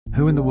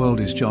Who in the world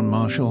is John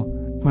Marshall?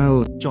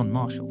 Well, John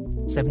Marshall,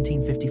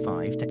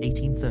 1755 to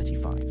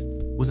 1835,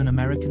 was an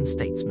American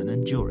statesman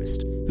and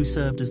jurist who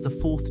served as the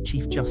fourth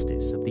Chief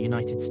Justice of the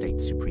United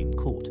States Supreme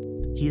Court.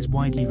 He is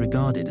widely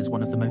regarded as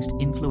one of the most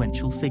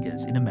influential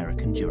figures in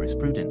American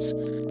jurisprudence.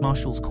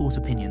 Marshall's court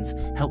opinions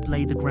helped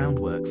lay the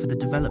groundwork for the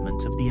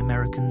development of the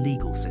American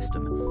legal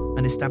system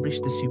and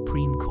established the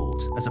Supreme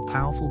Court as a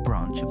powerful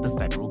branch of the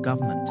federal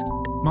government.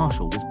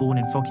 Marshall was born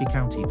in Fauquier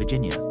County,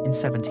 Virginia, in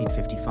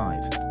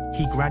 1755.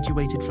 He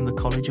graduated from the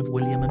College of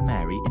William and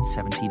Mary in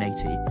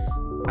 1780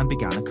 and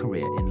began a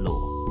career in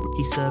law.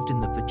 He served in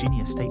the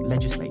Virginia State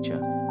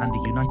Legislature and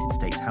the United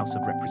States House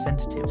of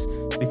Representatives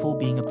before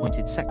being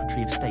appointed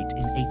Secretary of State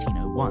in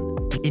 1801.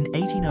 In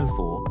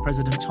 1804,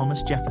 President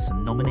Thomas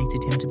Jefferson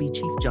nominated him to be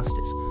Chief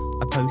Justice,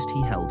 a post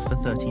he held for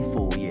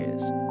 34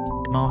 years.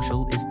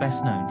 Marshall is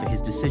best known for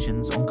his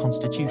decisions on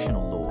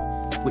constitutional law,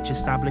 which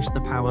established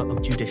the power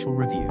of judicial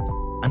review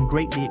and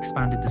greatly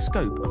expanded the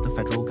scope of the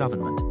federal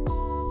government.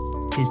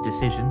 His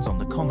decisions on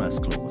the Commerce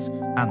Clause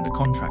and the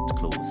Contract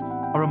Clause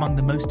are among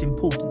the most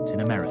important in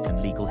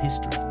American legal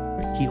history.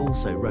 He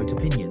also wrote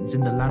opinions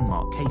in the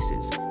landmark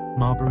cases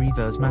Marbury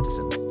v.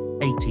 Madison,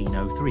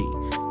 1803,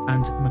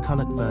 and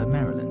McCulloch v.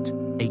 Maryland,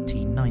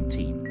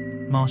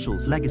 1819.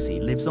 Marshall's legacy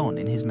lives on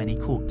in his many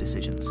court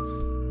decisions,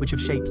 which have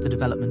shaped the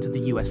development of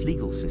the U.S.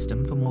 legal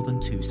system for more than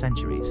 2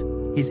 centuries.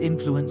 His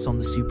influence on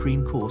the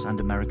Supreme Court and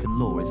American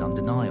law is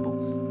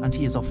undeniable, and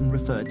he is often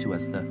referred to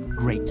as the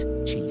Great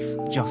Chief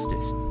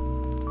Justice.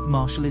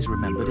 Marshall is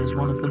remembered as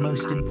one of the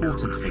most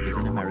important figures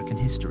in American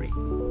history.